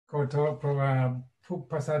ขอโทษเพราะว่าพูด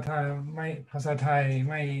ภาษาไทยไ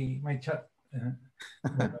ม่ชัด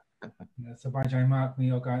สบายใจมากมี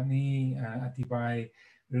โอกาสนี้อธิบาย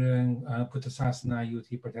เรื่องพุทธศาสนาอยู่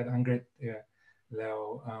ที่ประเทศอังกฤษแล้ว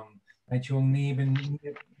ในช่วงนี้เป็น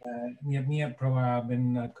เงียบเพราะว่าเป็น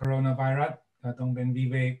โคโรนาไวรัสต้องเป็นวิ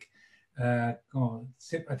เวกก็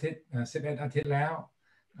11 อาทิตย์แล้ว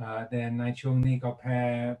แต่ในช่วงนี้ก็แผ่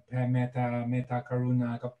เมตตากรุณ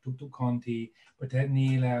ากับทุกคนที่ประเทศ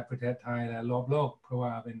นี้และประเทศไทยและรอบโลกเพราะว่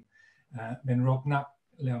าเป็นโรคหนัก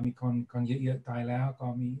แล้วมีคนเยอะๆตายแล้วก็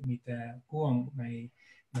มีแต่ห่วงใ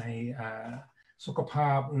นสุขภ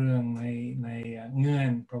าพเรื่องในเงิ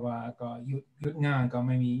นเพราะว่าก็หยุดงานก็ไ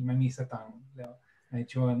ม่มีสตังค์แล้วใน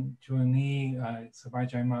ช่วงนี้สบาย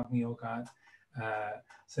ใจมากมีโอกาส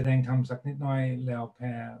แสดงธรรมสักนิดหน่อยแล้วแ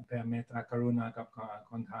ผ่เมตตากรุณากับ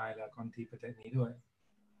คนไทยและคนที่ประเทศนี้ด้วย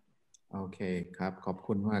โอเคครับขอบ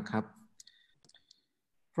คุณมากครับ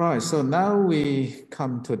Right, so now we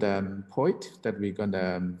come to the point that we're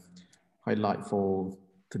gonna highlight for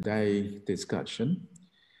today's discussion.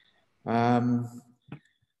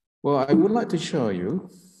 Well, I would like to show you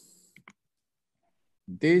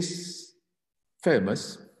this famous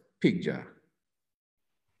picture,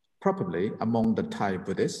 probably among the Thai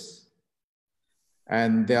Buddhists.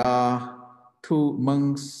 And there are 2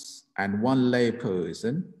 monks and 1 lay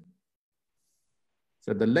person.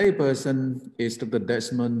 So the lay person is Dr.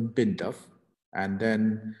 Desmond Binduff, and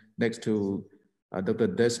then next to Dr.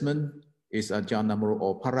 Desmond is Ajahn Amaro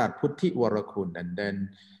or Parat Putti Warakun, and then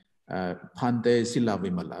Pante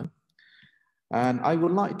Silavimala. And I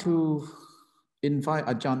would like to invite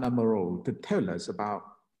Ajahn Amaro to tell us about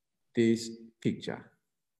this picture.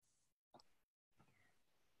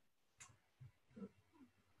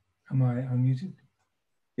 Am I unmuted?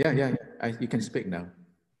 Yeah, you can speak now.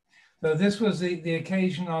 So this was the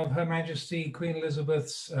occasion of Her Majesty Queen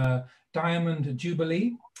Elizabeth's Diamond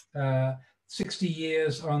Jubilee, 60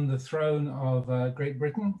 years on the throne of Great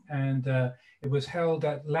Britain, and it was held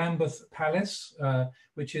at Lambeth Palace,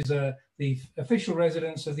 which is the official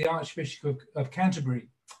residence of the Archbishop of Canterbury.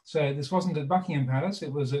 So this wasn't at Buckingham Palace,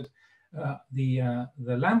 it was at the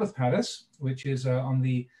Lambeth Palace, which is on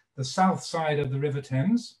the south side of the River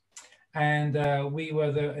Thames. And we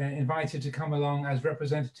were invited to come along as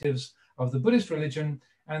representatives of the Buddhist religion,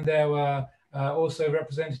 and there were also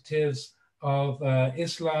representatives of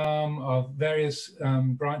Islam, of various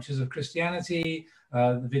branches of Christianity,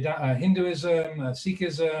 Hinduism,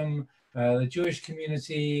 Sikhism, the Jewish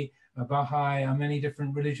community, Baha'i, and many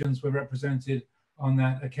different religions were represented on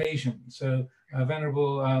that occasion. So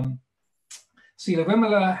Venerable Sila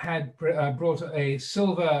Vimala had brought a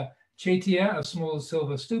silver Chaitya, a small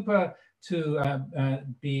silver stupa, to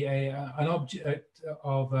be an object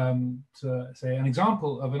of, an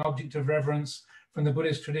example of an object of reverence from the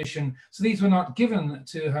Buddhist tradition. So these were not given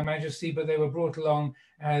to Her Majesty, but they were brought along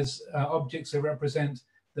as objects that represent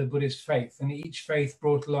the Buddhist faith. And each faith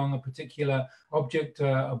brought along a particular object,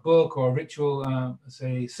 a book or a ritual,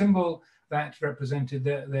 symbol that represented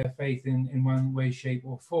their faith in one way, shape,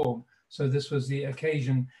 or form. So this was the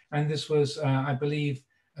occasion, and this was, I believe,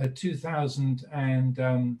 2012.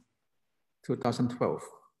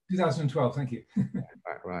 2012, thank you.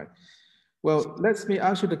 Right. Well, let me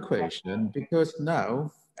ask you the question, because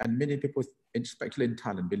now, and many people, especially in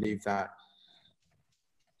Thailand, believe that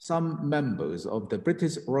some members of the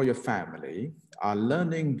British royal family are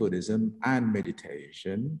learning Buddhism and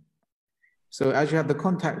meditation. So as you have the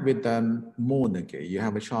contact with the monarchy, you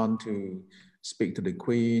have a chance to speak to the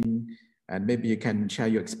Queen, and maybe you can share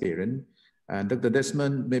your experience. And Dr.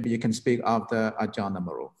 Desmond, maybe you can speak after Ajahn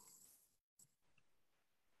Amaro.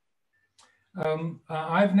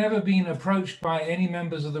 I've never been approached by any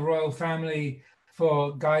members of the royal family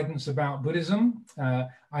for guidance about Buddhism.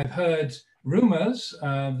 I've heard rumors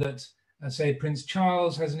that, say, Prince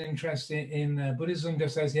Charles has an interest in Buddhism,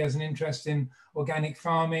 just as he has an interest in organic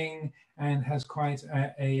farming and has quite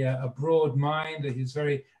a broad mind. He's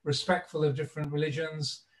very respectful of different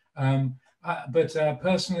religions. But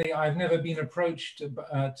personally, I've never been approached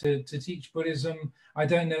to teach Buddhism. I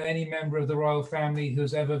don't know any member of the royal family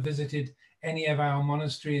who's ever visited any of our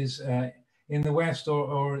monasteries in the West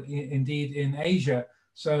or indeed in Asia.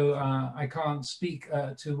 So I can't speak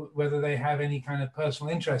to whether they have any kind of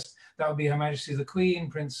personal interest. That would be Her Majesty the Queen,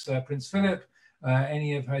 Prince Philip,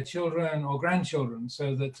 any of her children or grandchildren.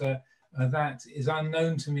 So that is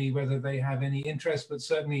unknown to me whether they have any interest, but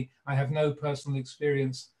certainly I have no personal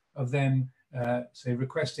experience of them, say,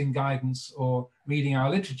 requesting guidance or reading our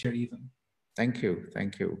literature even. Thank you.